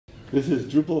This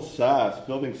is Drupal SaaS,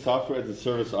 building software as a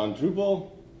service on Drupal.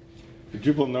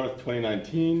 Drupal North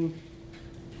 2019.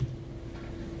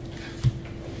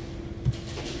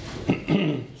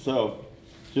 So,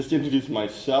 just to introduce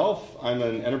myself, I'm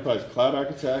an enterprise cloud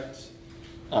architect.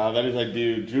 That is, I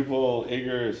do Drupal,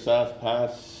 Aegir, SaaS,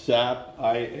 PaaS, SAP,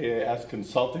 IaaS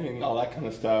consulting, all that kind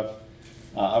of stuff.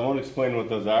 I won't explain what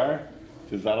those are,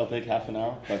 because that'll take half an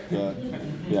hour. But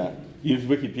yeah, use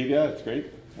Wikipedia, it's great.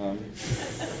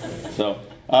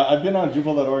 I've been on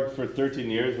Drupal.org for 13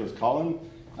 years with Colan,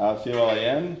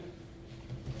 C-O-L-A-N.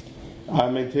 I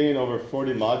maintain over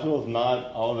 40 modules,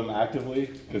 not all of them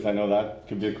actively, because I know that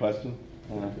could be a question.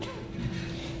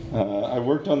 I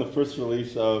worked on the first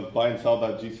release of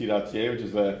buyandSell.gc.ca, which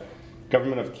is the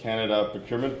Government of Canada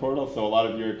procurement portal, so a lot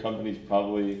of your companies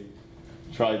probably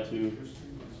tried to...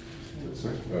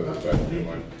 Sorry?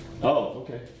 Oh,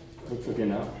 okay. Looks okay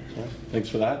now. Yeah, thanks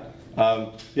for that.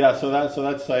 Yeah, so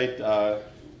that site... I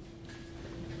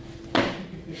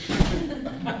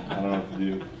don't know what to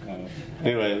do.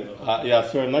 Anyway, yeah,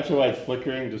 so I'm not sure why it's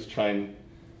flickering. Just try and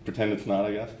pretend it's not,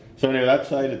 I guess. So anyway, that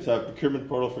site, it's a procurement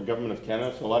portal for Government of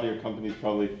Canada. So a lot of your companies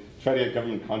probably try to get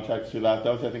government contracts through that.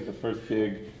 That was, I think, the first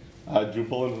big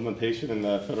Drupal implementation in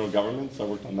the federal government, so I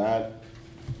worked on that.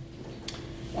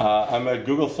 I'm a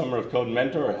Google Summer of Code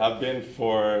mentor, or have been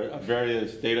for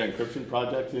various data encryption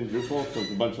projects in Drupal. So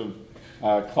it's a bunch of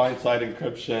client-side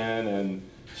encryption and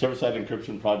server-side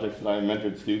encryption projects that I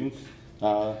mentored students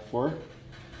for.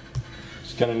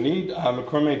 It's kind of neat. I'm a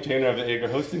core maintainer of the Aegir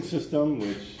Hosting System,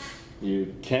 which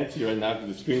you can't see right now because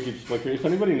the screen keeps flickering. If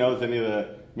anybody knows any of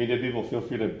the media people, feel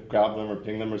free to grab them or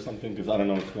ping them or something, because I don't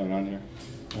know what's going on here.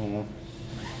 I don't know.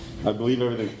 I believe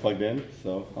everything's plugged in,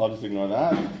 so I'll just ignore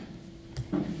that.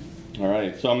 All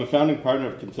right, so I'm a founding partner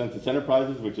of Consensus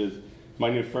Enterprises, which is my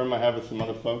new firm I have with some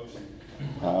other folks.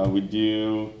 We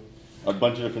do a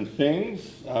bunch of different things,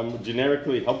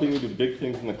 generically helping you do big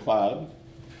things in the cloud.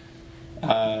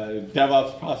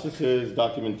 DevOps processes,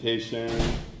 documentation,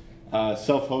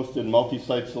 self-hosted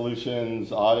multi-site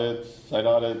solutions, audits, site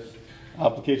audits,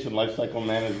 application lifecycle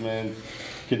management,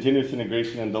 continuous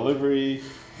integration and delivery,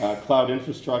 cloud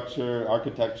infrastructure,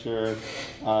 architecture,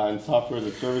 and software as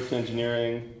a service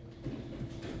engineering.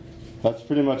 That's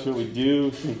pretty much what we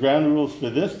do. Some ground rules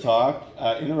for this talk.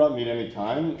 Interrupt me at any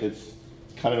time. It's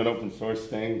kind of an open source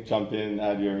thing. Jump in,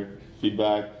 add your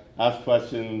feedback, ask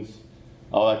questions,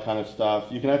 all that kind of stuff.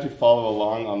 You can actually follow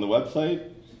along on the website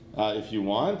if you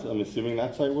want. I'm assuming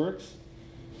that site works.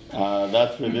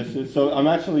 That's where this is. So I'm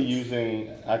actually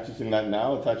accessing that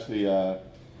now. It's actually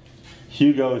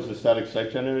Hugo is the static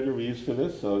site generator we use for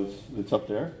this, so it's up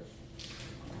there.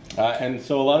 And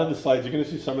so a lot of the slides, you're going to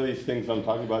see some of these things I'm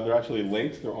talking about. They're actually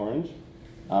links. They're orange.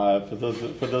 For those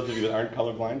of you that aren't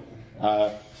colorblind.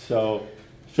 So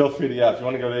feel free to, if you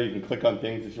want to go there, you can click on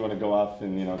things. If you want to go off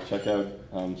and check out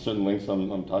certain links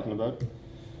I'm talking about,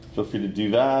 feel free to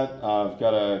do that. I've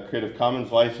got a Creative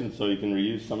Commons license, so you can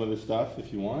reuse some of this stuff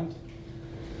if you want.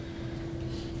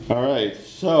 All right,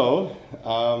 so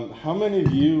how many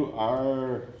of you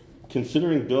are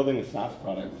considering building a SaaS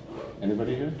product?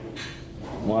 Anybody here?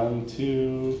 One,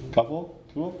 two, couple?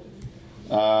 Cool.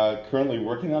 Currently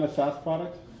working on a SaaS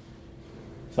product?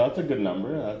 So that's a good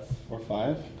number. That's 4 or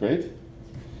 5. Great.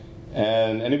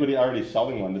 And anybody already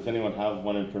selling one? Does anyone have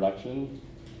one in production?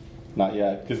 Not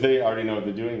yet, because they already know what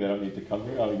they're doing. They don't need to come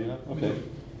here. Oh, we do that? Okay.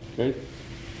 Great.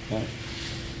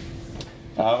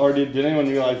 Yeah. Or did anyone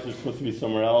realize they're supposed to be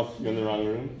somewhere else? You're in the wrong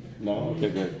room? No? Okay,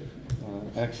 good.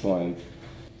 Excellent.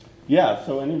 Yeah,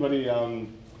 so anybody...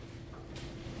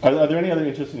 Are there any other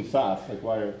interests in SaaS? Like,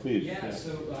 why? Please. Yeah.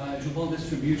 So Drupal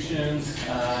distributions,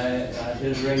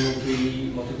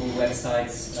 delivering multiple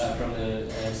websites from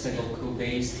a single code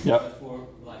base for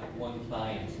like one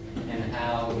client, and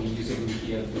how the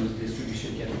usability of those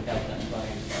distributions can help that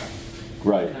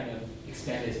client kind of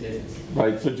expand his business.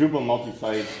 Right. So Drupal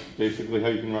multi-site, basically how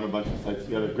you can run a bunch of sites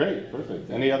together. Great.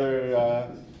 Perfect. Any other?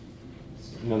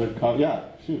 Yeah.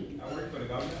 Shoot. I work for the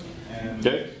government and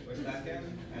with StatCan.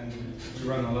 And we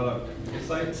run a lot of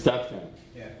sites. StatCan.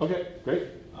 Yeah. Okay, great.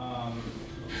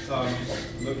 So I'm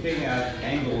just looking at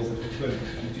angles if we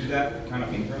could do that kind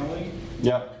of internally.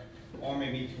 Yeah. Or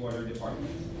maybe to other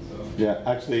departments. So. Yeah,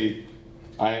 actually,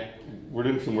 we're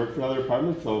doing some work for other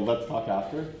departments, so let's talk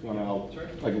after. If you want to help, sure.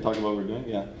 I can talk about what we're doing.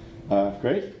 Yeah.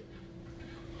 Great.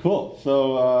 Cool.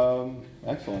 So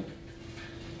excellent.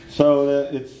 So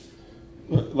it's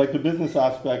like the business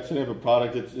aspect, setting up a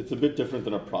product, it's a bit different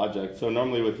than a project. So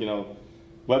normally with,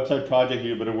 website project, you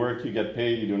do a bit of work, you get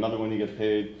paid, you do another one, you get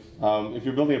paid. If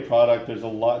you're building a product, it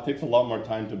takes a lot more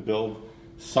time to build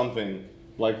something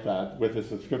like that with a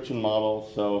subscription model.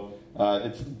 So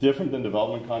It's different than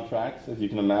development contracts, as you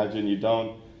can imagine. You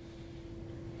don't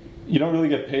really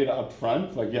get paid up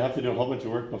front. Like, you have to do a whole bunch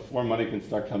of work before money can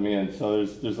start coming in. So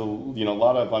there's a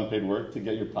lot of unpaid work to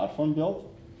get your platform built.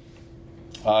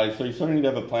 So you sort of need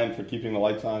to have a plan for keeping the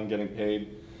lights on, getting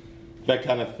paid, that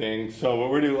kind of thing. So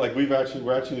what we're doing, like, we're actually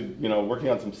working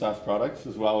on some SaaS products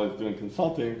as well as doing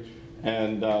consulting,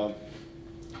 and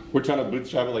we're trying to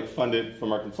bootstrap it, like fund it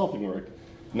from our consulting work.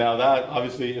 Now that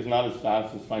obviously is not as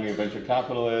fast as finding a venture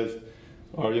capitalist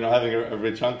or having a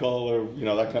rich uncle or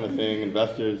that kind of thing,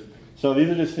 investors. So these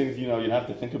are just things you have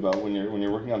to think about when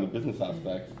you're working on the business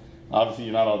aspects. Obviously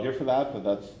you're not all here for that, but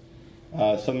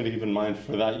that's something to keep in mind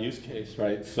for that use case,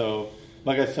 right? So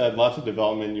like I said, lots of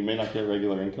development. You may not get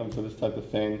regular income for this type of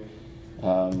thing.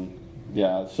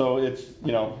 Yeah, so it's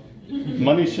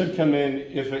money should come in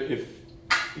if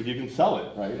you can sell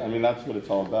it, right? I mean, that's what it's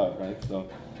all about, right? So.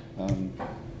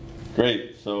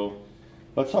 Great, so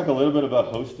let's talk a little bit about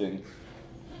hosting.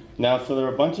 Now, so there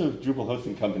are a bunch of Drupal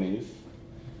hosting companies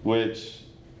which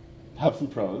have some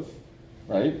pros,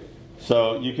 right?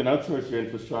 So you can outsource your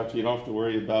infrastructure, you don't have to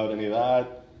worry about any of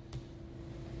that.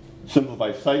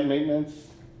 Simplify site maintenance,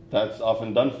 that's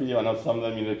often done for you. I know some of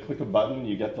them, you click a button,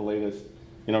 you get the latest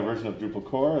version of Drupal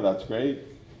core, that's great.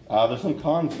 There's some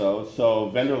cons though, so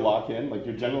vendor lock-in, like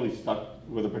you're generally stuck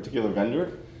with a particular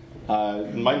vendor.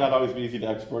 It might not always be easy to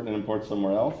export and import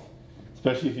somewhere else,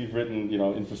 especially if you've written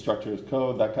infrastructure as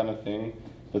code, that kind of thing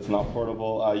that's not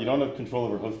portable. You don't have control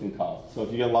over hosting costs. So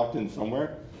if you get locked in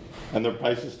somewhere and their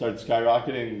prices start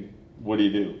skyrocketing, what do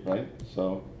you do, right?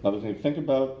 So another thing to think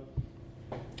about.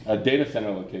 Data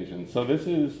center location. So this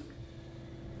is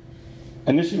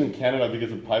an issue in Canada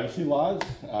because of privacy laws.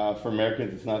 For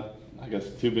Americans, it's not, I guess,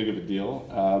 too big of a deal.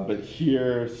 But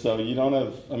here, so you don't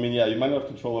have, you might not have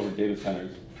control over data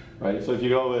centers. Right? So if you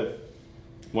go with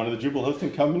one of the Drupal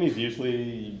hosting companies,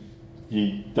 usually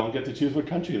you don't get to choose what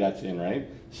country that's in, right?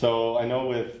 So I know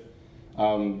with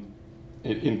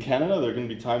in Canada, there are going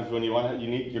to be times when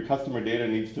your customer data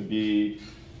needs to be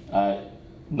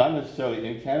not necessarily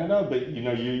in Canada, but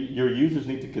your users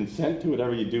need to consent to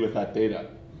whatever you do with that data,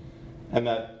 and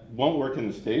that won't work in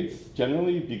the States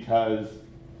generally because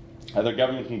the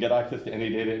government can get access to any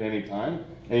data at any time,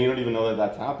 and you don't even know that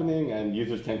that's happening, and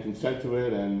users can't consent to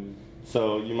it, and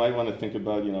so you might want to think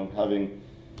about, having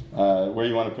where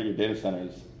you want to put your data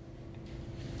centers.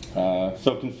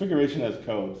 So configuration as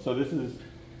code. So this is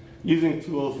using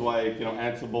tools like,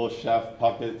 Ansible, Chef,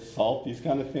 Puppet, Salt, these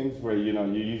kind of things, where you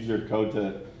use your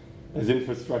code as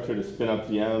infrastructure to spin up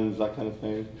VMs, that kind of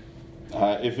thing.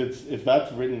 If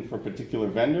that's written for a particular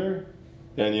vendor,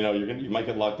 then you might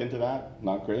get locked into that.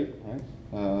 Not great,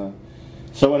 right?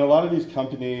 So in a lot of these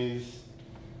companies,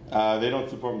 they don't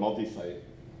support multi-site,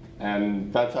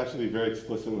 and that's actually very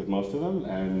explicit with most of them.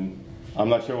 And I'm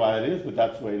not sure why it is, but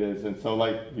that's the way it is. And so,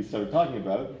 like we started talking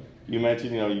about, you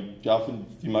mentioned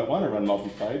you might want to run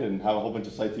multi-site and have a whole bunch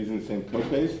of sites using the same code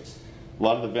base. A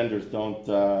lot of the vendors don't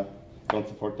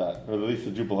support that, or at least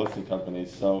the Drupal hosting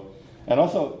companies. So, and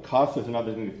also cost is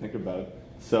another thing to think about.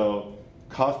 So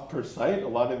cost per site, a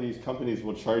lot of these companies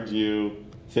will charge you,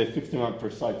 say, a fixed amount per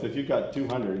site. So if you've got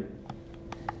 200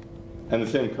 and the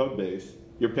same code base,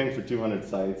 you're paying for 200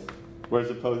 sites. Whereas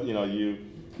opposed,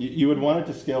 you would want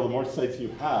it to scale. The more sites you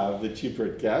have, the cheaper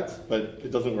it gets, but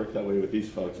it doesn't work that way with these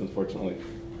folks, unfortunately.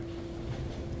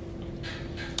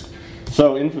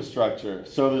 So infrastructure.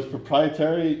 So there's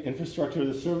proprietary infrastructure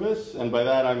as a service, and by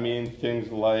that I mean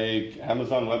things like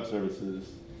Amazon Web Services,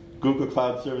 Google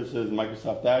Cloud Services,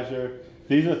 Microsoft Azure.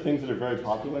 These are things that are very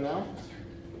popular now.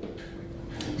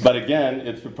 But again,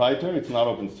 it's proprietary, it's not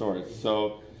open source.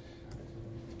 So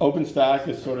OpenStack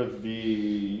is sort of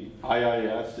the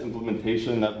IaaS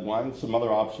implementation that won. Some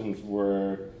other options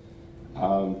were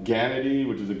Ganity,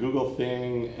 which is a Google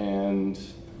thing, and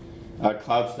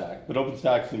CloudStack. But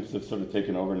OpenStack seems to have sort of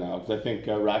taken over now, because I think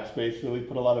Rackspace really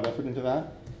put a lot of effort into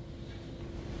that.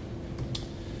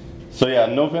 So yeah,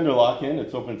 no vendor lock-in,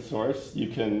 it's open source. You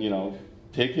can,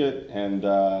 take it and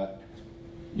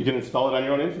you can install it on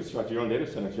your own infrastructure, your own data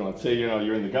center if you want. Say,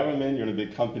 you're in the government, you're in a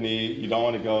big company, you don't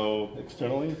want to go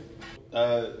externally.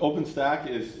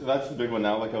 OpenStack that's the big one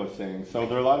now, like I was saying. So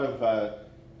there are a lot of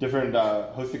different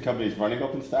hosting companies running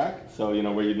OpenStack. So,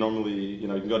 where you normally, you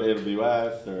can go to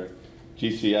AWS or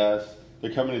GCS.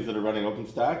 There are companies that are running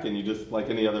OpenStack, and you just, like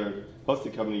any other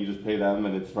hosting company, you just pay them,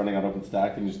 and it's running on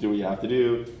OpenStack, and you just do what you have to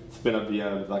do, spin up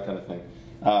VMs, that kind of thing.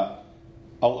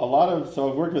 So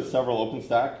I've worked with several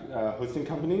OpenStack hosting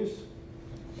companies,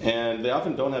 and they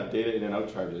often don't have data in and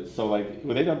out charges. So like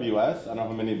with AWS, I don't know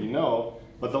how many of you know,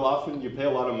 but they'll often, you pay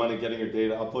a lot of money getting your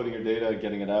data, uploading your data,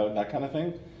 getting it out, that kind of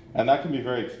thing. And that can be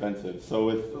very expensive. So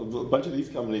with a bunch of these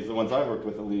companies, the ones I've worked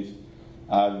with at least,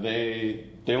 they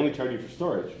only charge you for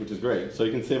storage, which is great. So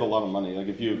you can save a lot of money. Like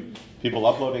if you have people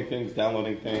uploading things,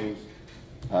 downloading things,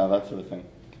 that sort of thing.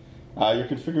 Your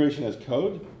configuration as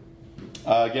code.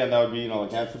 Again, that would be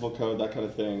like Ansible code, that kind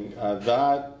of thing.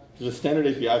 There's a standard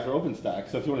API for OpenStack.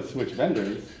 So if you want to switch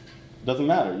vendors, it doesn't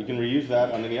matter. You can reuse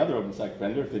that on any other OpenStack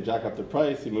vendor. If they jack up the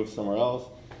price, you move somewhere else.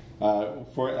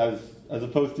 As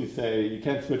opposed to, say, you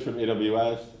can't switch from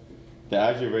AWS to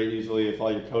Azure very easily if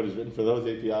all your code is written for those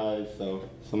APIs, so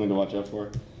something to watch out for.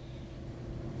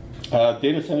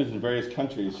 Data centers in various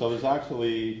countries. So there's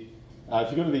actually,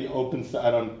 if you go to the OpenStack,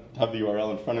 I don't have the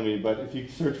URL in front of me, but if you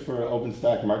search for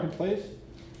OpenStack Marketplace,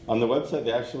 on the website,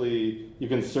 you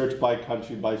can search by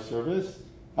country, by service,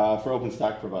 for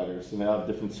OpenStack providers. And they have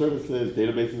different services,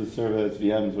 databases of service,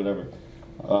 VMs, whatever,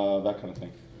 that kind of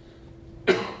thing.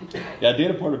 Yeah,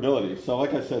 data portability. So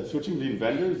like I said, switching between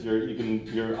vendors, your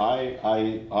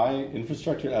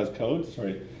infrastructure as code,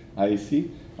 IAC,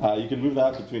 you can move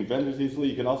that between vendors easily.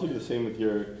 You can also do the same with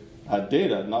your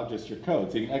data, not just your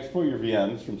code. So you can export your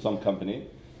VMs from some company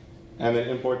and then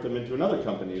import them into another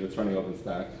company that's running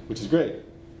OpenStack, which is great.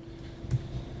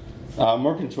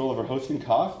 More control over hosting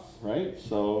costs, right?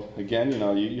 So again,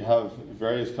 you have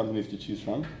various companies to choose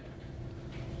from.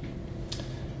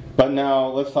 But now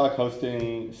let's talk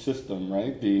hosting system,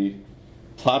 right? The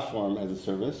platform as a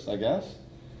service, I guess.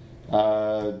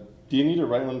 Do you need to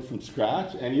write one from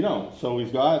scratch? And you don't. So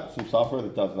we've got some software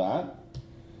that does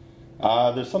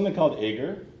that. There's something called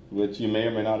Aegir, which you may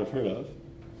or may not have heard of.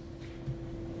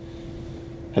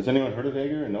 Has anyone heard of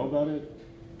Aegir and know about it?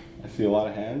 I see a lot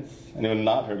of hands. Anyone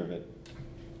not heard of it?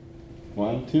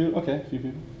 1, 2, okay, a few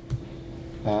people.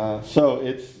 So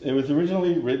it was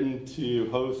originally written to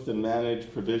host and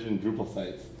manage provision Drupal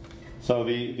sites. So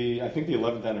I think the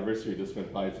 11th anniversary just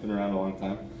went by. It's been around a long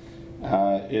time.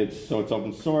 It's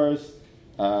open source.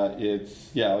 Like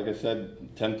I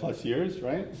said, 10 plus years,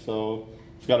 right? So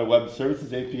it's got a web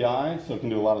services API, so it can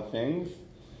do a lot of things.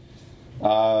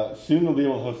 Soon we'll be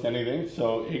able to host anything.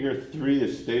 So Aegir 3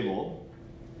 is stable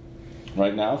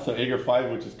right now. So Aegir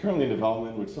 5, which is currently in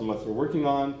development, which some of us are working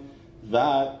on,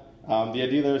 the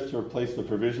idea there is to replace the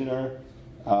provisioner.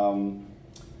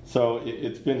 So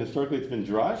historically it's been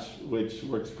Drush, which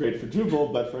works great for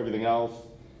Drupal, but for everything else.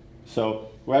 So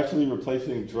we're actually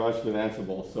replacing Drush with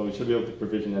Ansible. So we should be able to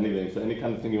provision anything. So any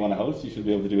kind of thing you want to host, you should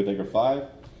be able to do with Aegir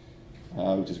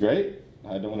 5, which is great.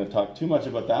 I don't want to talk too much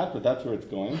about that, but that's where it's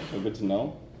going, so good to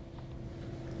know.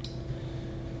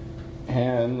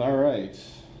 And all right,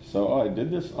 so I did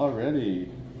this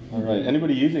already. All right,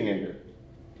 anybody using Aegir?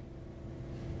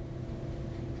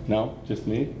 No, just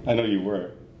me? I know you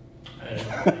were. I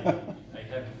have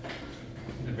at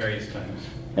various times.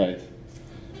 Right,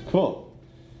 cool.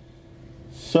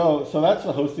 So that's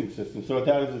the hosting system. So what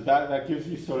that is that gives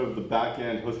you sort of the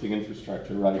back-end hosting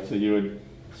infrastructure, right? So you would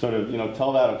sort of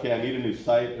tell that, okay, I need a new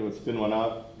site, it would spin one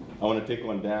up, I want to take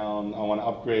one down, I want to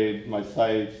upgrade my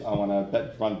sites, I want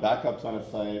to run backups on a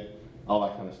site, all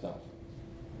that kind of stuff.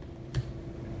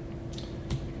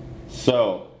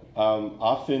 So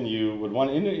often you would want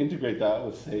to integrate that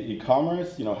with, say,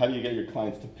 e-commerce. How do you get your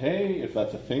clients to pay, if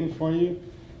that's a thing for you?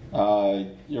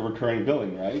 Your recurring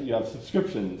billing, right? You have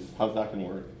subscriptions, how's that going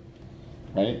to work,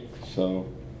 right? So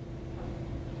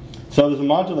there's a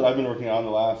module that I've been working on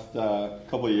the last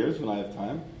couple of years when I have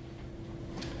time.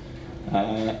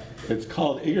 It's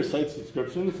called Aegir Site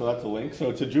Subscription, so that's a link. So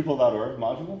it's a Drupal.org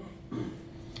module.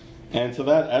 And so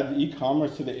that adds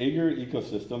e-commerce to the Aegir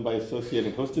ecosystem by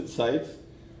associating hosted sites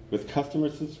with customer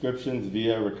subscriptions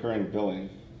via recurring billing.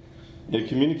 It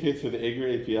communicates with the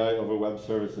Aegir API over web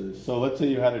services. So let's say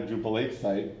you had a Drupal 8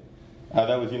 site.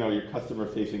 That was your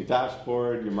customer-facing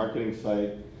dashboard, your marketing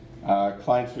site.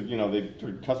 Clients would,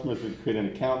 customers would create an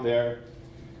account there.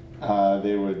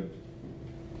 They would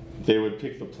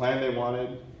pick the plan they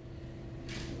wanted.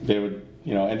 They would,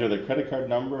 enter their credit card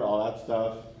number, all that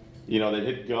stuff. They'd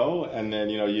hit go, and then,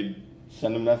 you'd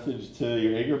send a message to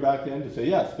your Aegir backend to say,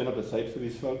 yeah, spin up a site for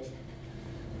these folks.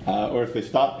 Or if they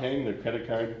stop paying, their credit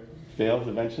card fails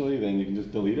eventually, then you can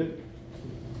just delete it.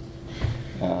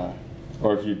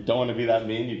 Or if you don't want to be that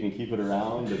mean, you can keep it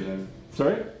around and then,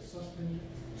 sorry?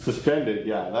 Suspend it,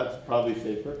 yeah, that's probably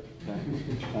safer.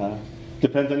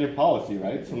 Depends on your policy,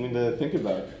 right? Something to think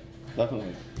about,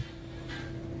 definitely.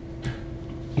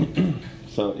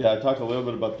 So yeah, I talked a little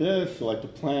bit about this. Select a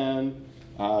plan,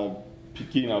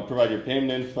 provide your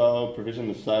payment info, provision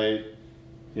the site.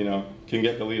 Can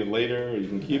get deleted later, or you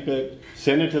can keep it.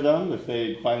 Send it to them if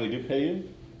they finally do pay you.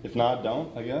 If not,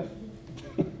 don't, I guess.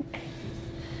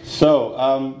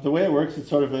 So the way it works is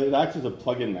sort of, it acts as a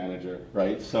plugin manager,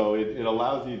 right? So it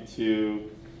allows you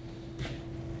to,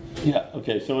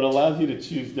 so it allows you to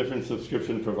choose different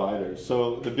subscription providers.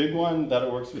 So the big one that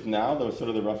it works with now, that was sort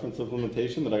of the reference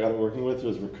implementation that I got it working with,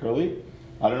 was Recurly.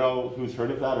 I don't know who's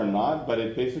heard of that or not, but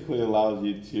it basically allows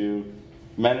you to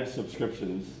manage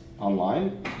subscriptions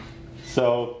online.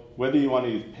 So whether you want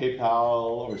to use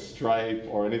PayPal or Stripe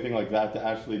or anything like that to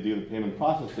actually do the payment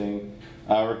processing,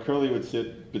 Recurly would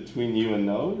sit between you and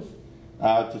those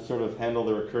to sort of handle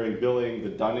the recurring billing, the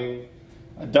dunning.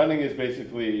 Dunning is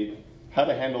basically how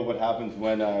to handle what happens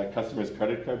when a customer's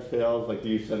credit card fails, like do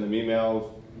you send them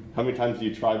emails, how many times do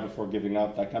you try before giving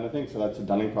up, that kind of thing. So that's a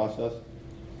dunning process.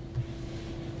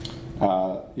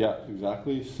 Yeah,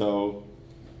 exactly. So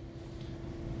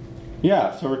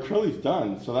Recurly's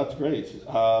done, so that's great.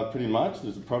 Pretty much,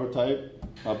 there's a prototype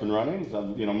up and running.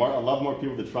 So, I love more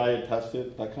people to try it, test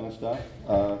it, that kind of stuff.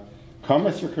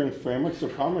 Commerce recurring framework. So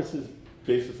Commerce is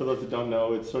basically, for those that don't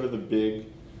know, it's sort of the big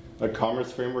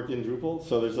commerce framework in Drupal.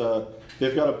 So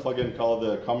they've got a plugin called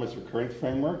the Commerce Recurring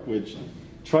Framework, which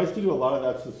tries to do a lot of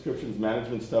that subscriptions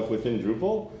management stuff within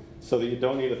Drupal, so that you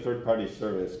don't need a third-party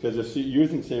service. Because if you're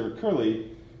using, say, Recurly,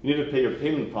 you need to pay your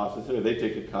payment processor, they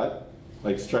take a cut,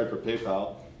 like Stripe or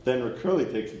PayPal. Then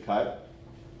Recurly takes a cut,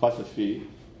 plus a fee,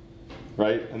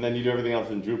 right? And then you do everything else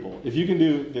in Drupal. If you can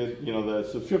do the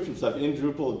subscription stuff in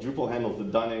Drupal, Drupal handles the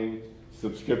dunning,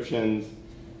 subscriptions,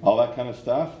 all that kind of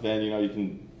stuff, then you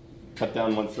can cut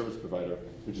down one service provider,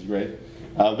 which is great.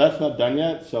 That's not done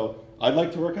yet, so I'd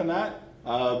like to work on that,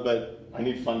 but I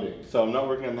need funding. So I'm not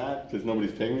working on that because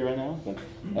nobody's paying me right now, but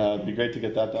it'd be great to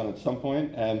get that done at some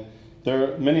point. And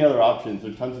there are many other options.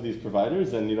 There are tons of these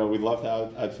providers, and we'd love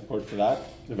to add support for that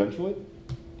eventually.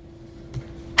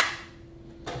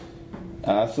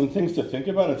 Some things to think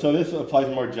about, and so this applies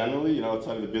more generally,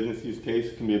 outside of the business use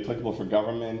case, can be applicable for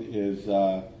government, is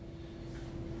how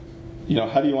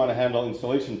do you want to handle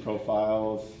installation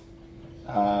profiles,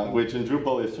 which in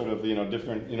Drupal is sort of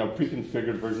different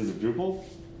pre-configured versions of Drupal.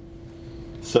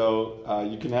 So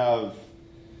you can have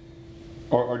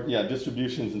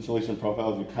distributions, installation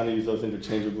profiles. We kind of use those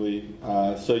interchangeably.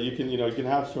 So you can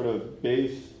have sort of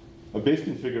a base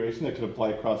configuration that could apply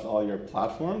across all your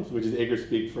platforms, which is Aegir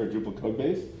speak for a Drupal code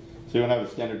base. So you don't have a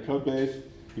standard code base.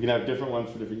 You can have different ones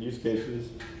for different use cases.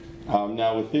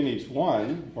 Now within each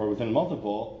one, or within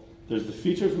multiple, there's the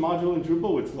features module in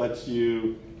Drupal, which lets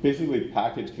you basically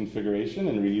package configuration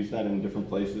and reuse that in different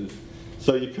places.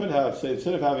 So you could have, say,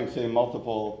 instead of having, say,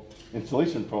 multiple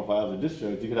installation profiles or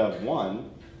distros, you could have one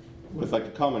with like a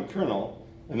common kernel,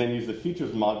 and then use the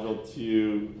features module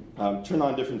to turn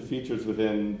on different features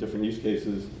within different use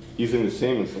cases using the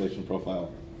same installation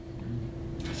profile.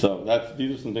 So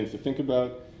these are some things to think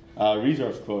about.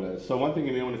 Resource quotas. So one thing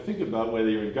you may want to think about, whether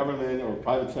you're in government or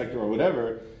private sector or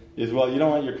whatever, is, well, you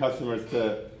don't want your customers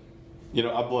to,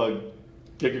 upload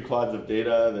gigaclods of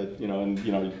data that,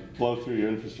 and blow through your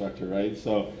infrastructure, right?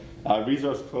 So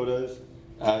resource quotas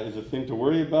is a thing to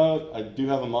worry about. I do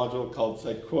have a module called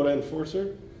Site Quota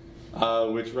Enforcer,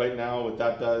 which right now what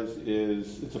that does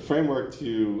is it's a framework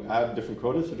to add different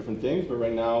quotas for different things, but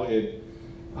right now it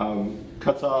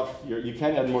cuts off you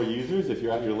can't add more users if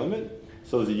you're at your limit.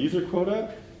 So there's a user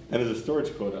quota and there's a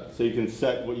storage quota. So you can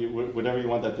set whatever you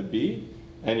want that to be,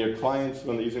 and your clients,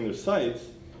 when they're using their sites,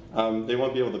 they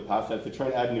won't be able to pass that. If they try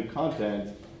and add new content,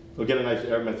 they'll get a nice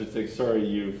error message saying, sorry,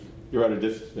 you're out of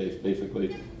disk space,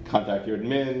 basically. Contact your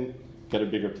admin, get a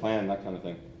bigger plan, that kind of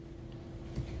thing.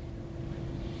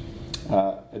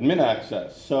 Admin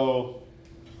access. So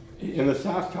in the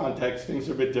SaaS context, things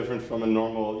are a bit different from a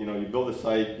normal, you build a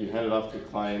site, you hand it off to a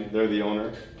client, they're the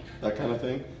owner, that kind of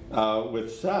thing.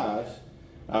 With SaaS,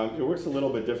 it works a little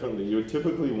bit differently. You would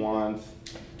typically want,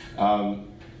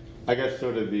 I guess,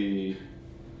 sort of the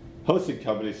hosting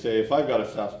company say, if I've got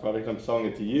a SaaS product, I'm selling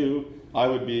it to you, I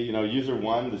would be, user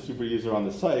one, the super user on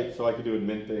the site, so I could do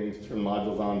admin things, turn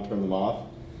modules on, turn them off.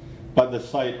 But the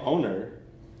site owner,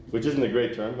 which isn't a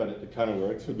great term, but it kind of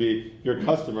works, would be your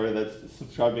customer that's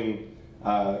subscribing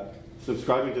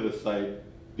to the site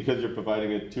because you're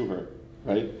providing it to her,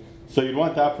 right? So you'd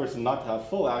want that person not to have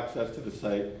full access to the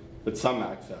site, but some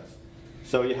access.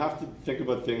 So you have to think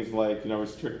about things like,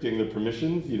 restricting the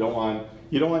permissions. You don't want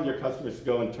your customers to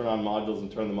go and turn on modules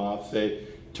and turn them off. Say,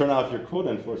 turn off your quota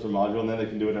enforcer module, and then they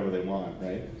can do whatever they want,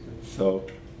 right? So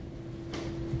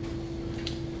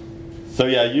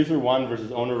yeah, user one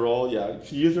versus owner role. Yeah,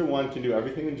 user one can do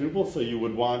everything in Drupal, so you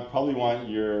would probably want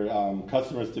your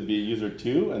customers to be user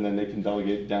two, and then they can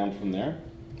delegate down from there,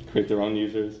 create their own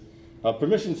users.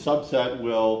 Permission subset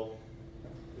will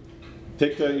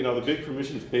take the, the big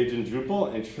permissions page in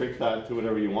Drupal and shrink that to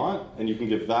whatever you want, and you can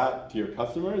give that to your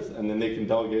customers, and then they can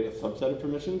delegate a subset of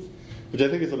permissions, which I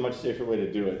think is a much safer way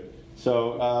to do it.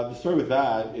 So the story with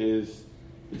that is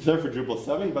it's there for Drupal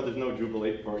 7, but there's no Drupal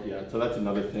 8 port yet. So that's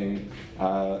another thing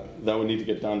that would need to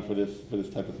get done for this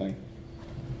type of thing.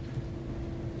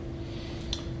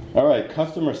 All right,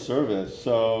 customer service.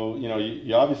 So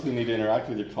you obviously need to interact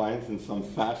with your clients in some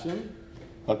fashion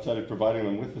outside of providing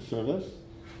them with the service.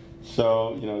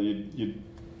 So you'd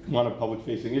want a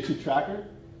public-facing issue tracker.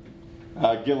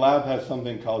 GitLab has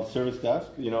something called Service Desk.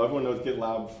 Everyone knows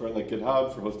GitLab for like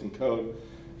GitHub for hosting code.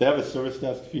 They have a Service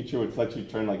Desk feature which lets you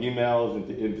turn like emails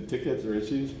into tickets or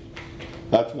issues.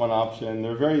 That's one option.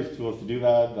 There are various tools to do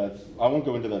that. I won't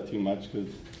go into that too much because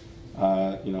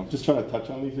just trying to touch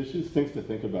on these issues, things to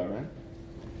think about, right?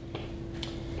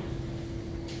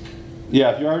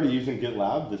 Yeah, if you're already using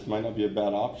GitLab, this might not be a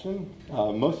bad option.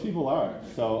 Most people are.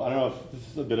 So I don't know if this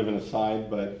is a bit of an aside,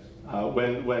 but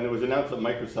when it was announced that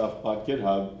Microsoft bought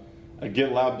GitHub,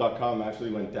 GitLab.com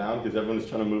actually went down because everyone was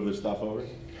trying to move their stuff over.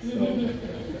 So,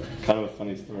 kind of a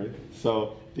funny story.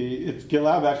 So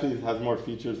GitLab actually has more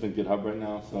features than GitHub right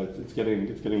now, so it's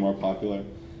getting more popular.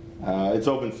 It's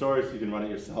open source; you can run it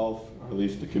yourself, or at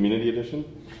least the community edition.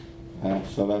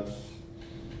 So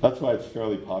that's why it's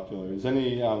fairly popular. Is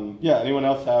anyone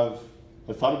else have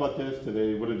thought about this?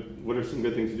 What are some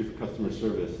good things to do for customer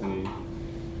service?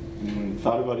 Anyone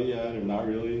thought about it yet, or not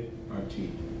really?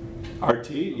 RT,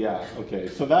 yeah, okay.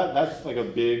 So that's like a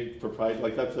big proprietary,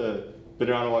 like that's been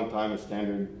around a long time, a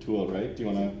standard tool, right? Do you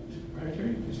want to?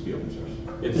 Proprietary? It used to be open source.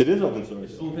 It is open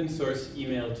source. It's open source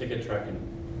email ticket tracking.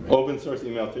 Right? Open source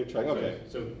email ticket tracking. Okay.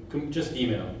 So just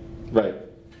email. Right.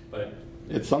 But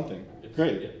it's something.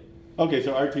 Great. Yeah. Okay,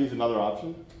 so RT is another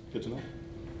option. Good to know.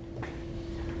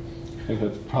 I think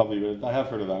that's probably good. I have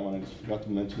heard of that one. I just forgot to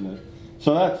mention it.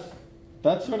 So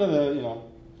that's sort of the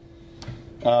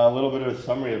a little bit of a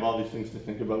summary of all these things to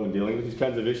think about when dealing with these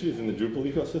kinds of issues in the Drupal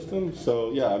ecosystem.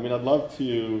 So yeah, I'd love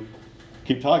to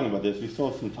keep talking about this. We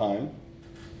still have some time.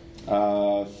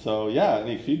 So yeah,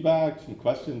 any feedback, some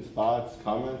questions, thoughts,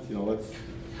 comments?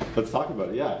 Let's talk about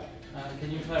it. Yeah.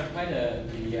 Can you clarify the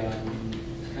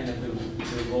kind of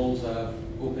the roles of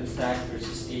OpenStack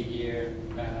versus Aegir?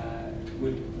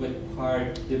 What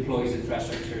part deploys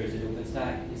infrastructure? Is it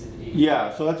OpenStack? Is it Aegir?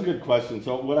 Yeah, so that's a good question.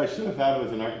 So what I should have had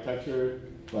was an architecture,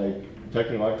 like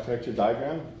technical architecture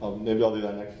diagram. Maybe I'll do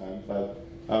that next time. But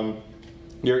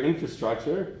your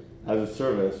infrastructure as a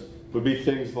service would be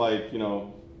things like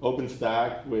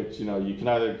OpenStack, which you can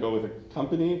either go with a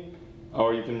company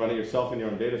or you can run it yourself in your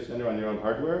own data center on your own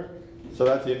hardware. So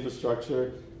that's the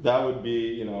infrastructure. That would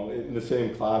be in the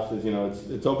same class as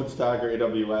it's OpenStack or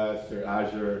AWS or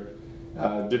Azure,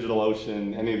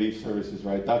 DigitalOcean, any of these services,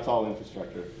 right? That's all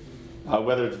infrastructure,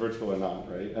 whether it's virtual or not,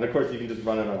 right? And of course, you can just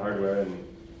run it on hardware and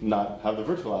not have the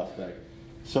virtual aspect.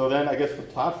 So then I guess the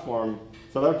platform,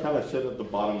 so that would kind of sit at the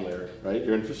bottom layer, right?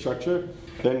 Your infrastructure.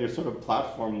 Then your sort of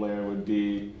platform layer would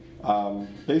be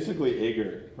basically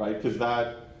Aegir, right? Because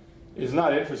that is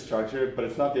not infrastructure, but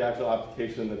it's not the actual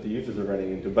application that the users are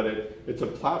running into, but it's a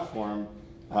platform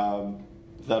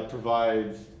that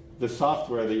provides the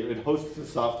software, it hosts the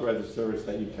software as a service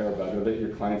that you care about or that your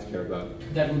clients care about.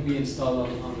 That would be installed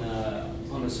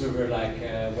on a server like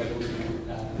whether we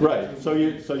right. So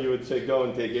you would say go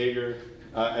and take Aegir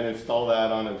and install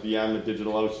that on a VM at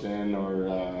DigitalOcean or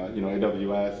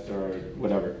AWS or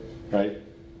whatever, right?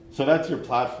 So that's your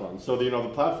platform. So the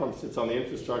platform sits on the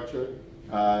infrastructure.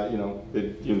 You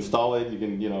install it. You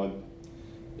can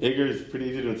Aegir is pretty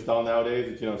easy to install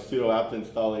nowadays. It's sudo apt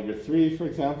install Aegir 3, for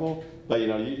example. But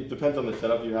it depends on the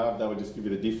setup you have. That would just give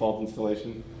you the default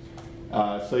installation.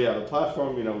 So yeah, the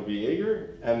platform would be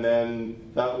Aegir, and then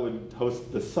that would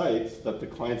host the sites that the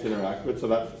clients interact with. So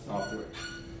that's the software.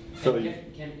 So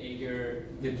can Aegir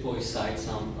deploy sites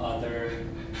on other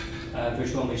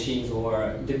virtual machines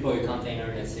or deploy a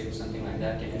container, let's say, or something like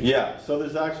that? Yeah, so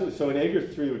there's actually, in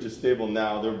Aegir 3, which is stable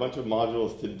now, there are a bunch of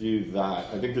modules to do that.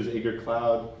 I think there's Aegir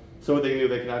Cloud. So what they can do,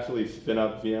 they can actually spin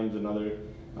up VMs and other.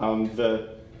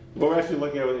 What we're actually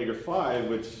looking at with Aegir 5,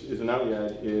 which isn't out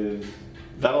yet, is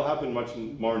that'll happen much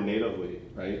more natively,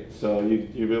 right? So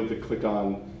you'll be able to click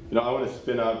on, I want to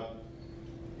spin up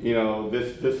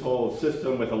this whole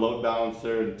system with a load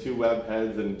balancer and 2 web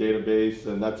heads and database,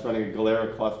 and that's running a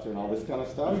Galera cluster and all this kind of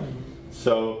stuff.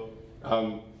 So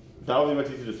that'll be much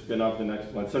easier to spin up the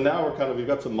next one. So now we've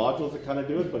got some modules that kind of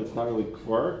do it, but it's not really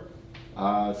core.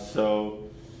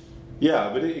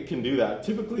 Yeah, but it can do that.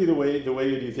 Typically, the way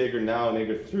you'd use Aegir now in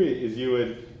Aegir 3 is you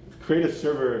would create a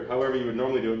server however you would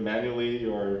normally do it manually,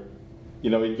 or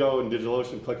you'd go in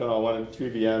DigitalOcean, click on all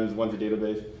 3 VMs, one's a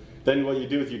database. then what you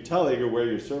do is you tell Aegir where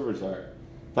your servers are.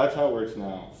 That's how it works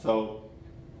now. So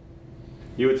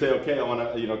you would say, okay, I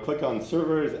want to click on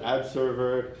servers, add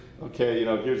server. Okay,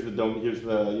 here's the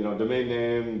domain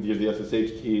name, here's the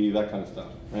SSH key, that kind of stuff,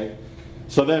 right?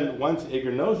 So then once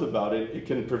Aegir knows about it, it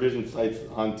can provision sites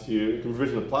it can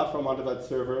provision a platform onto that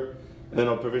server, and then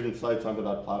it'll provision sites onto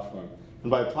that platform.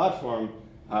 And by platform,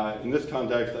 in this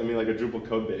context, I mean like a Drupal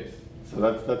code base. So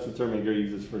that's the term Aegir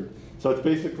uses for. So it's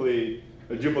basically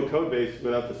a Drupal code base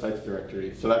without the sites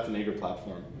directory. So that's an Aegir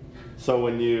platform. So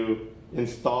when you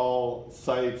install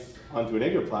sites onto an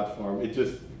Aegir platform, it's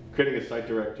just creating a site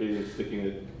directory and sticking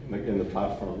it in the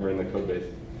platform or in the code base,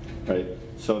 right?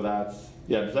 So that's,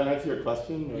 does that answer your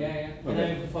question? Or? Yeah. And Okay. I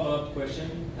have a follow-up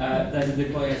question. Does it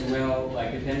deploy as well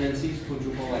like dependencies for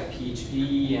Drupal like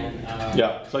PHP and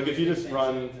Yeah, so like if you just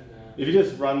run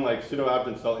like sudo apt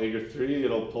install Aegir 3,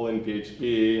 it'll pull in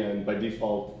PHP and by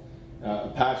default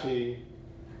Apache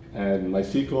and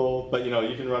MySQL, but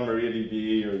you can run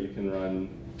MariaDB or you can run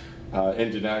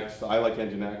Nginx. I like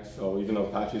Nginx, so even though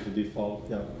Apache is the default,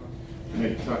 yeah.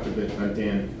 I talked a bit, I'm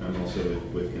Dan, I'm also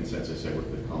with Consensus, I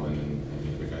work with Colan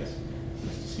and the other guys.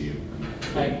 Nice to see you.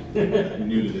 I'm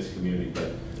new to this community,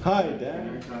 but Hi,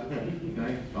 Dan. can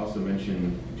I also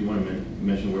mention, do you want to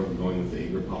mention where we're going with the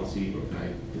Aegir policy, or can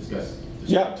I discuss?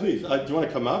 Yeah, please. Do you want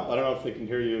to come up? I don't know if they can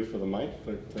hear you for the mic,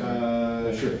 but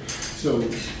Sure. So,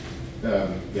 so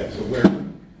where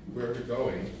we're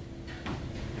going,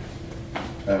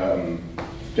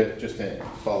 just to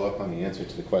follow up on the answer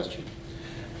to the question.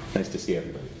 Nice to see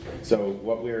everybody. So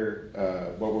what we're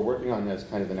working on as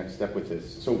kind of the next step with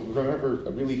this. So remember,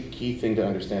 a really key thing to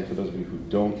understand for those of you who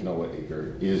don't know what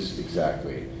Aegir is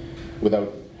exactly,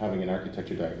 without having an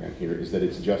architecture diagram here, is that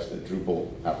it's just a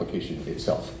Drupal application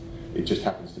itself. It just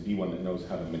happens to be one that knows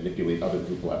how to manipulate other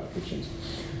Drupal applications.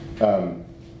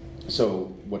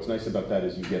 So what's nice about that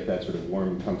is you get that sort of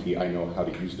warm, comfy, I know how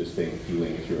to use this thing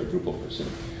feeling if you're a Drupal person,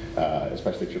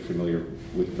 especially if you're familiar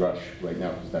with Drush right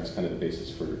now, because that's kind of the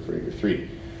basis for Aegir 3.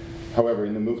 However,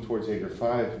 in the move towards Aegir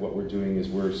 5, what we're doing is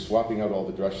we're swapping out all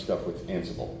the Drush stuff with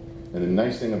Ansible. And the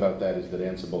nice thing about that is that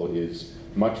Ansible is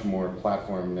much more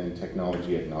platform and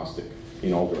technology agnostic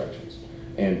in all directions.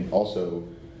 And also,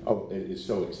 it is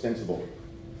so extensible,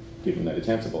 given that it's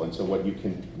Ansible. And so what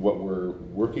we're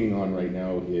working on right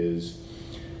now is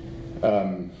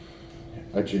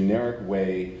a generic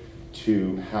way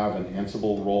to have an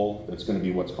Ansible role that's going to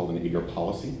be what's called an Aegir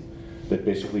policy, that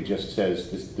basically just says,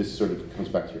 this sort of comes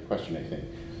back to your question, I think,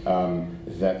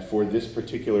 that for this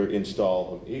particular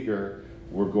install of Aegir,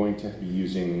 we're going to be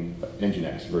using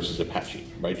Nginx versus Apache,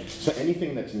 right? So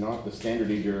anything that's not the standard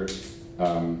Aegir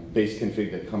base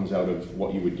config that comes out of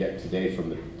what you would get today from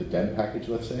the dev package,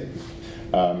 let's say,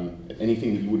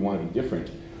 anything that you would want to be different,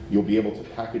 you'll be able to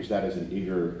package that as an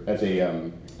Aegir, as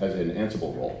an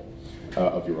Ansible role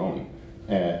of your own.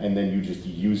 And then you just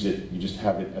use it, you just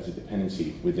have it as a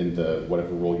dependency within the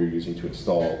whatever role you're using to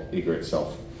install Aegir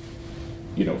itself,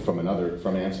 from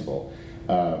Ansible.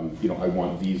 I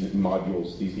want these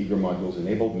modules, these Aegir modules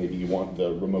enabled. Maybe you want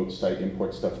the remote site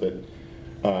import stuff that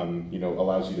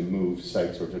allows you to move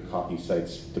sites or to copy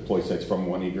sites, deploy sites from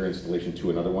one Aegir installation to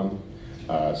another one.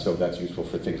 So that's useful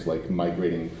for things like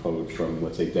migrating code from,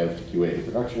 let's say, dev to QA to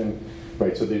production,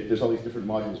 right? So there's all these different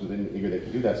modules within Aegir that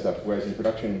can do that stuff, whereas in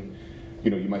production,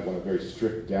 you might want a very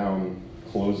stripped down,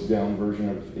 closed down version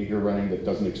of Aegir running that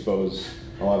doesn't expose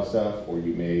a lot of stuff, or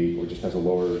just has a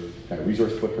lower kind of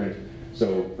resource footprint.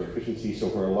 So for efficiency, so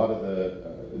for a lot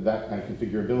of that kind of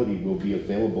configurability will be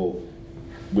available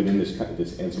within this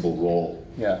Ansible role.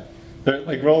 Yeah,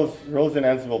 like roles in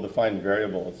Ansible define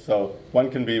variables. So one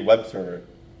can be web server,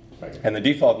 Right. and the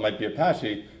default might be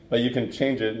Apache, but you can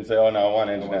change it and say, oh, no, I want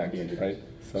Nginx, right?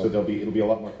 So it'll be a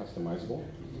lot more customizable,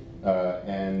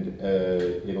 and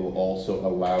it'll also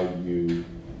allow you.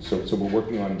 So we're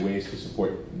working on ways to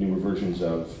support newer versions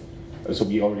of. So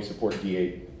we already support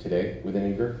D8 today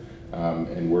within Aegir.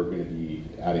 And we're going to be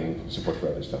adding support for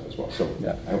other stuff as well. So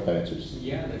yeah, I hope that answers.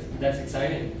 Yeah, that's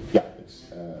exciting. Yeah, it's.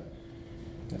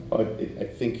 I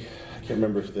think I can't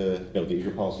remember if the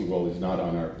Aegir policy role is not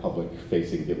on our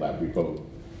public-facing GitLab repo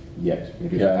yet.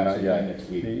 Maybe next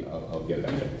week I'll get it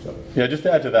out there. So yeah, just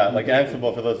to add to that, like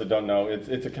Ansible, for those that don't know,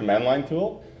 it's a command line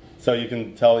tool. So you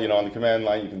can tell, on the command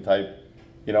line, you can type,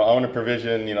 I want to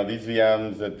provision, these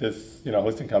VMs at this,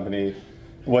 hosting company.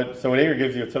 What Aegir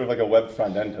gives you, it's sort of like a web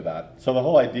front end to that. So the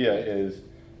whole idea is,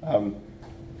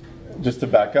 just to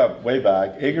back up, way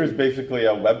back, Aegir is basically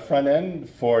a web front end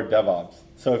for DevOps.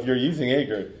 So if you're using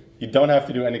Aegir, you don't have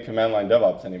to do any command line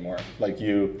DevOps anymore. Like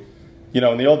you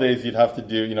in the old days, you'd have to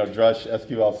do, Drush,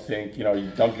 SQL sync, you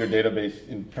dump your database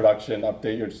in production,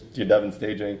 update your dev and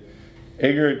staging.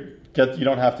 Aegir, you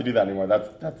don't have to do that anymore.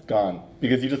 That's gone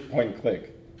because you just point and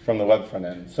click from the web front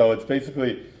end. So it's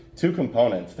basically two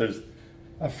components. There's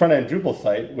a front end Drupal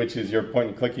site, which is your point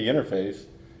and clicky interface,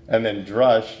 and then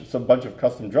Drush, so a bunch of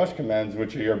custom Drush commands,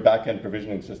 which are your back end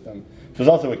provisioning system. There's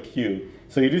also a queue.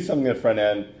 So you do something at the front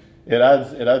end, it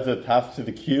adds a task to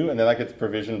the queue, and then that gets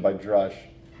provisioned by Drush,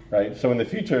 right? So in the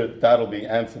future, that'll be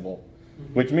Ansible,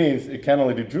 which means it can't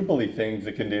only do Drupal-y things,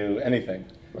 it can do anything.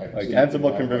 Right. Like so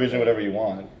Ansible can provision whatever you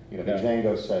want. You have a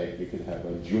Django site, you could have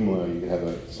a Joomla, you could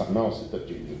have something else,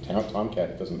 Tomcat,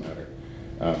 it doesn't matter.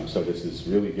 So this is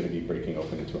really going to be breaking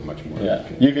open into a much more. Yeah,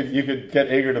 you could get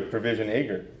Aegir to provision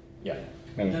Aegir. Yeah.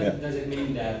 And, does it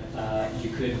mean that you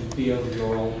could build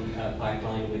your own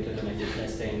pipeline with automated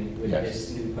testing with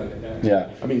this new product? Yeah.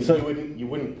 I mean, so you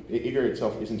wouldn't, Aegir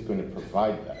itself isn't going to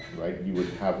provide that, right? You would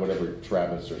have whatever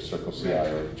Travis or Circle CI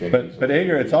or Jenkins. But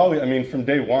Aegir, it's always, from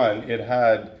day one, it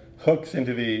had hooks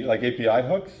into the, API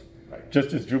hooks, right,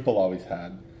 just as Drupal always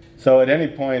had. So at any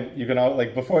point, you can,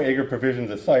 before Aegir provisions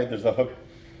a site, there's a hook,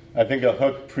 I think a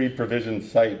hook pre-provisioned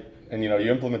site, and you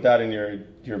implement that in your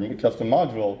custom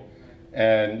module,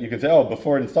 and you can say, oh,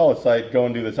 before I install a site, go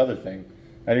and do this other thing.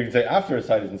 And you can say, after a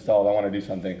site is installed, I want to do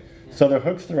something. So there are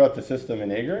hooks throughout the system in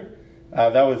Aegir.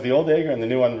 That was the old Aegir, and the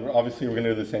new one, obviously, we're going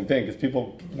to do the same thing, because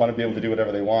people want to be able to do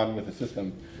whatever they want with the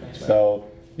system. So,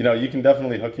 you can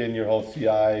definitely hook in your whole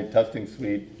CI, testing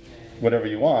suite, whatever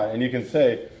you want. And you can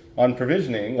say, on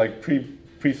provisioning, like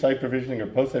pre-site provisioning or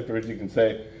post-site provisioning, you can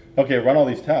say, okay, run all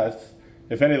these tests.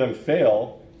 If any of them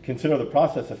fail, consider the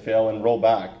process a fail and roll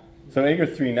back. So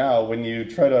Aegir 3 now, when you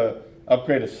try to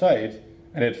upgrade a site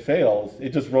and it fails, it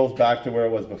just rolls back to where it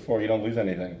was before. You don't lose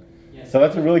anything. Yes. So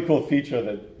that's a really cool feature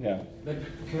that, yeah. But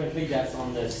currently that's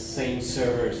on the same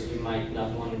servers. You might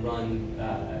not want to run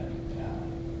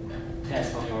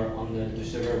tests on the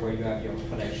server where you have your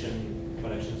production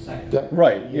site.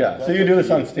 Right, yeah. So you do this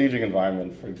on staging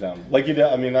environment, for example. Like you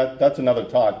did, that's another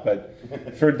talk, but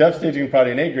for dev staging prod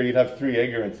in Aegir, you'd have 3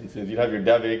 Aegir instances. You'd have your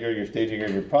dev Aegir, your staging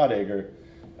Aegir, your prod Aegir,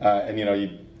 and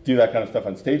you do that kind of stuff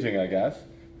on staging, I guess,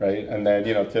 right? And then,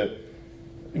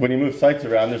 when you move sites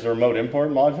around, there's a remote import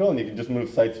module, and you can just move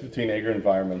sites between Aegir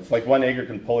environments. Like one Aegir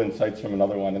can pull in sites from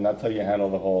another one, and that's how you handle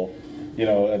the whole,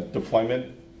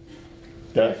 deployment,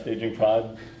 dev, staging,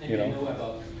 prod, And they know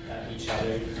about each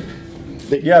other.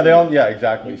 Yeah,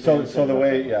 exactly. So the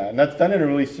way, and that's done in a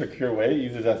really secure way. It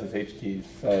uses SSH keys.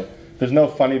 So there's no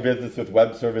funny business with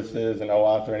web services and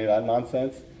OAuth or any of that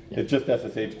nonsense. Yeah. It's just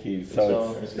SSH keys.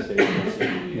 So it's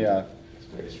yeah.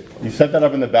 You set that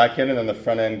up in the back end, and then the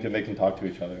front end they can talk to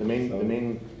each other. The main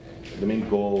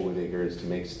goal with Aegir is to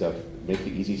make the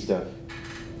easy stuff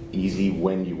easy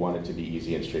when you want it to be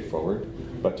easy and straightforward,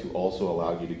 but to also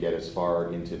allow you to get as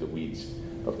far into the weeds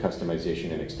of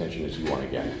customization and extension as you want to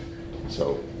get.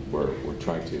 So we're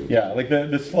trying to. Yeah, like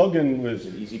the slogan was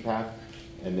an easy path,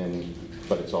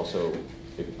 but it's also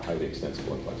highly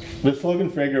extensible and flexible. The slogan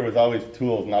for Aegir was always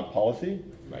tools, not policy.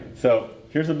 Right. So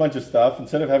here's a bunch of stuff.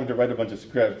 Instead of having to write a bunch of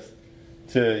scripts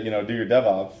to do your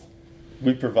DevOps,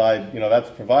 we provide that's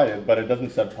provided, but it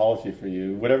doesn't set policy for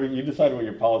you. Whatever you decide what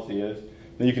your policy is,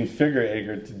 then you configure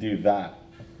Aegir to do that.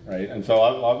 Right, and so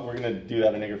we're going to do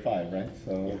that in Aegir 5, right?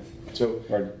 So,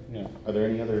 are there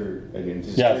any other? That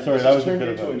was turned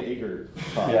into an Aegir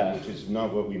 5, which is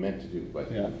not what we meant to do, but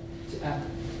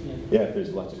there's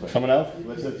lots of questions. Someone else?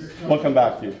 We'll come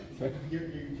back to you. You're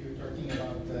talking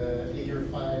about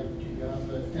Aegir 5. Do you have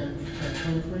a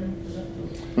time frame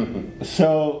for that?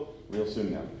 So real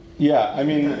soon now. Yeah,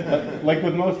 like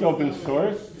with most open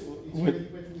source.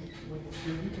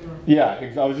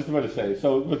 I was just about to say,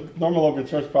 so with normal open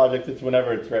source projects, it's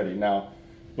whenever it's ready. Now,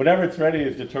 whenever it's ready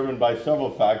is determined by several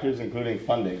factors, including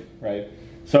funding, right?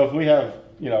 So if we have,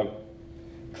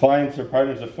 clients or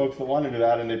partners of folks that want to do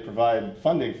that and they provide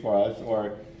funding for us,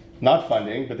 or not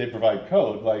funding, but they provide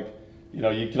code, you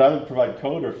can either provide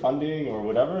code or funding or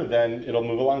whatever, then it'll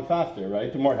move along faster,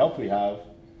 right? The more help we have.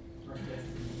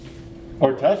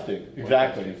 Or testing,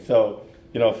 exactly. So,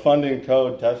 funding,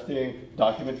 code, testing,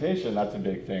 documentation, that's a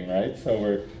big thing, right? So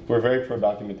we're very pro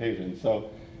documentation. So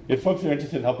if folks are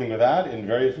interested in helping with that in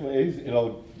various ways,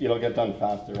 it'll get done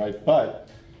faster, right? But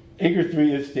Aegir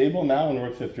 3 is stable now and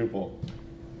works with Drupal.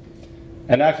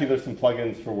 And actually there's some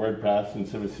plugins for WordPress and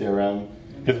Civic CRM,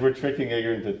 because we're tricking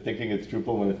Aegir into thinking it's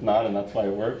Drupal when it's not, and that's why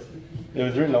it works. It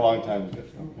was written a long time ago.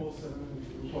 Drupal 7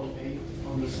 and Drupal 8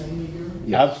 on the same Aegir?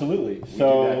 Yes. Absolutely. We do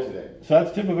that today. So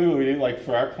that's typically what we do, like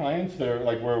for our clients, they're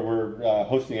like where we're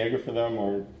hosting Aegir for them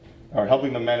or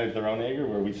helping them manage their own Aegir,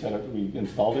 where we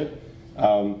installed it.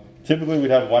 typically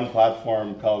we'd have one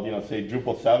platform called, say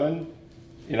Drupal 7,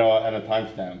 and a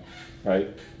timestamp, right?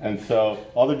 And so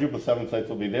all the Drupal 7 sites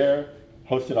will be there,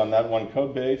 hosted on that one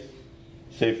code base.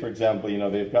 Say, for example,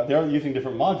 they're using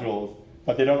different modules,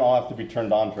 but they don't all have to be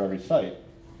turned on for every site.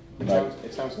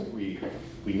 It sounds like we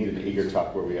need an Aegir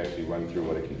talk where we actually run through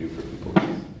what it can do for people.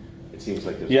 It seems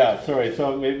like there's... Yeah, sorry,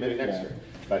 so maybe next year.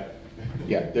 But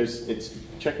yeah,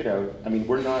 check it out. I mean,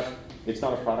 it's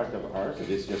not a product of ours, it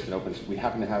is just an open, we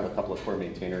happen to have a couple of core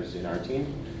maintainers in our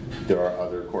team. There are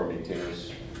other core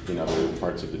maintainers in other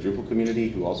parts of the Drupal community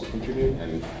who also contribute,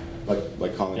 and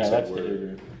like Colin said,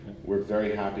 we're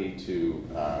very happy to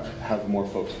have more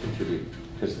folks contribute,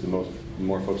 because the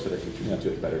more folks that are contributing to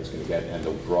it, the better it's going to get, and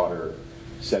the broader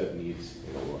set of needs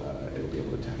it'll be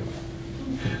able to tackle.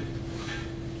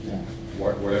 Yeah.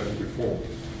 What happened before?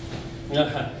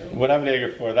 What happened to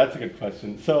Aegir 4? That's a good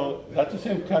question. So that's the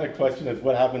same kind of question as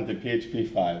what happened to PHP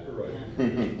 5. Right.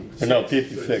 Or no,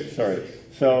 PHP 6, sorry.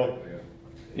 So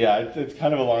yeah, it's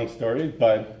kind of a long story,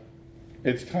 but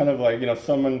it's kind of like,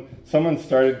 someone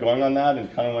started going on that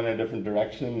and kind of went in a different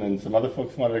direction, and some other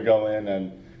folks wanted to go in,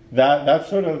 and that's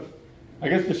sort of, I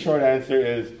guess the short answer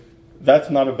is that's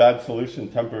not a bad solution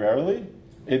temporarily.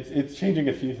 It's changing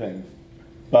a few things.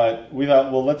 But we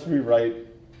thought, well, let's rewrite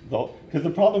because the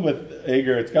problem with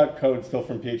Aegir, it's got code still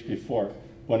from PHP 4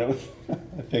 when it was,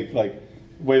 I think, like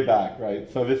way back, right?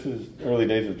 So this is early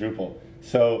days of Drupal.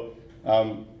 So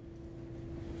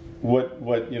what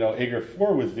Aegir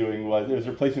 4 was doing was it was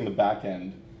replacing the back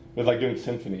end with like doing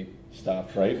Symfony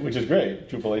stuff, right? Which is great.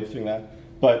 Drupal 8's doing that,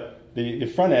 but the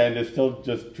front end is still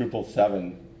just Drupal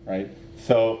 7, right?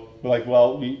 So we're like,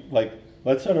 well,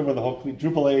 let's start over the whole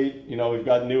Drupal 8. We've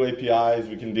got new APIs.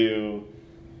 We can do,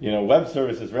 web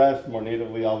services, REST more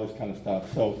natively, all this kind of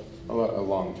stuff. So a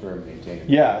long-term maintenance.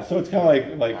 Yeah. So it's kind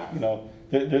of like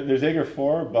there's Aegir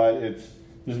 4, but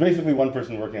there's basically one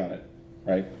person working on it,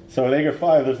 right? So with Aegir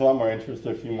 5, there's a lot more interest.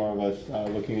 There are a few more of us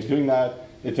looking at doing that.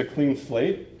 It's a clean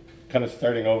slate, kind of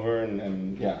starting over,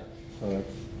 and yeah. So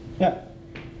that's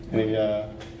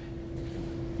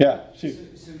shoot.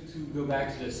 So to go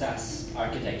back to the SaaS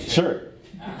architecture. Sure.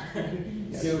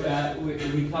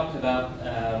 We talked about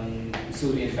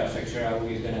the infrastructure, how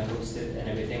we're going to host it and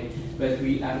everything, but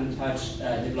we haven't touched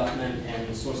development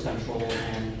and source control.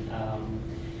 And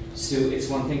so it's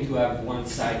one thing to have one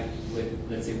site with,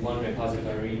 let's say, one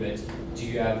repository, but do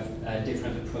you have a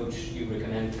different approach you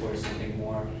recommend for something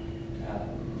more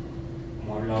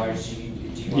large?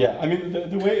 Yeah, I mean,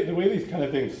 the way these kind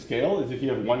of things scale is if you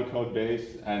have one code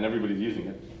base and everybody's using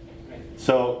it. Right.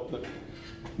 So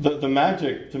the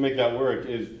magic to make that work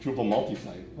is Drupal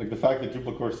multi-site. Like the fact that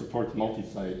Drupal core supports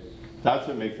multi-site, that's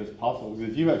what makes this possible.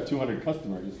 Because if you have 200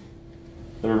 customers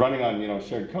that are running on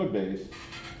shared code base,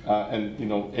 and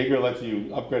Aegir lets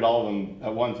you upgrade all of them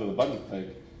at once with a button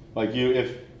click. Like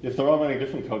if they're all running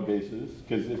different code bases,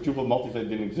 because if Drupal multi-site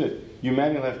didn't exist, you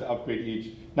manually have to upgrade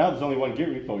each. Now there's only one Git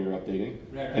repo you're updating,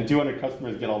 and 200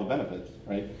 customers get all the benefits,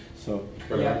 right? So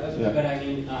but I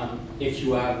mean, if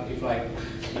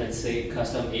let's say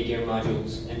custom Aegir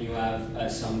modules, and you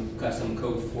have some custom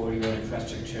code for your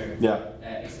infrastructure,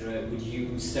 etc., would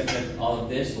you separate all of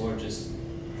this, or just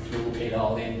throw it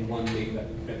all in one big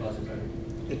repository?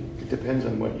 It depends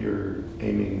on what you're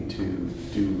aiming to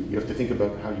do. You have to think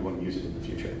about how you want to use it in the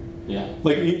future. Yeah,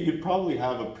 like you'd probably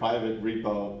have a private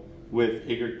repo with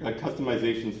Aegir,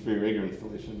 customizations for your Aegir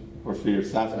installation or for your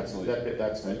SaaS installation.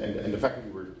 And the fact that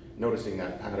we were noticing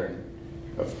that pattern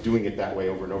of doing it that way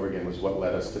over and over again was what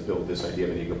led us to build this idea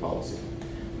of an Aegir policy.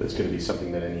 That's going to be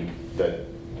something that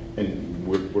and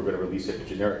we're going to release it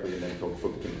generically, and then folks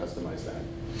can customize that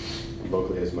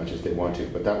locally as much as they want to.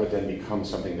 But that would then become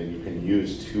something that you can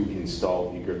use to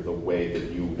install Aegir the way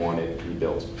that you want it to be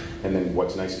built. And then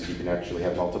what's nice is you can actually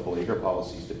have multiple Aegir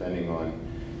policies depending on.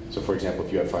 So for example,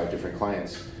 if you have 5 different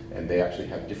clients and they actually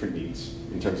have different needs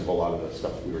in terms of a lot of the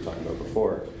stuff we were talking about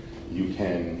before, you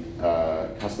can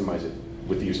customize it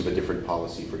with the use of a different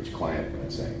policy for each client,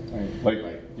 let's say.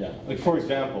 Like for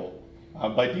example,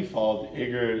 by default,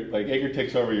 Aegir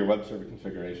takes over your web server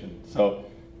configuration. So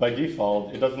by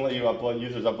default, it doesn't let you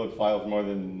users upload files more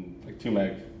than like 2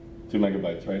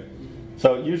 megabytes, right?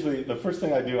 So usually the first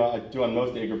thing I do on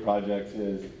most Aegir projects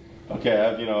is, okay, I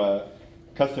have a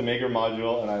custom Aegir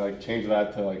module, and I change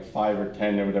that to 5 or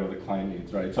 10 or whatever the client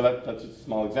needs, right? So that's just a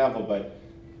small example, but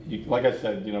like I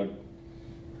said,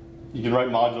 you can write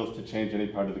modules to change any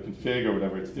part of the config or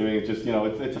whatever it's doing. It's just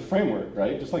it's a framework,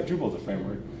 right? Just like Drupal is a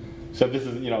framework. So this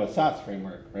is a SaaS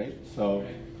framework, right? So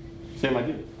same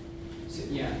idea.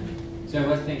 So I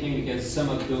was thinking, because some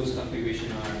of those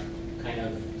configurations are kind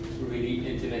of really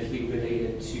intimately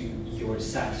related to your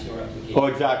SaaS, your application. Oh,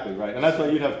 exactly, right. And that's why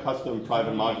you'd have custom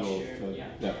private modules.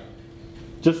 Yeah.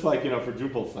 Just like, for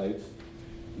Drupal sites,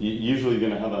 you're usually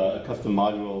going to have a custom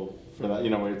module for that,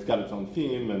 where it's got its own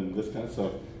theme and this kind of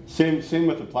stuff. Same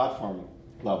with the platform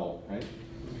level, right?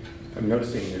 I'm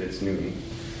noticing that it's noon,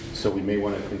 so we may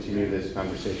want to continue this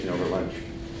conversation over lunch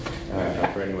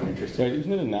for anyone interested. So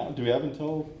isn't it now? Do we have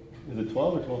until, is it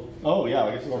 12 or 12? Oh, yeah,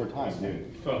 I guess it's over time. It's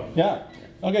noon. Yeah.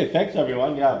 Okay, thanks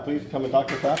everyone. Yeah, please come and talk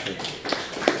to us after.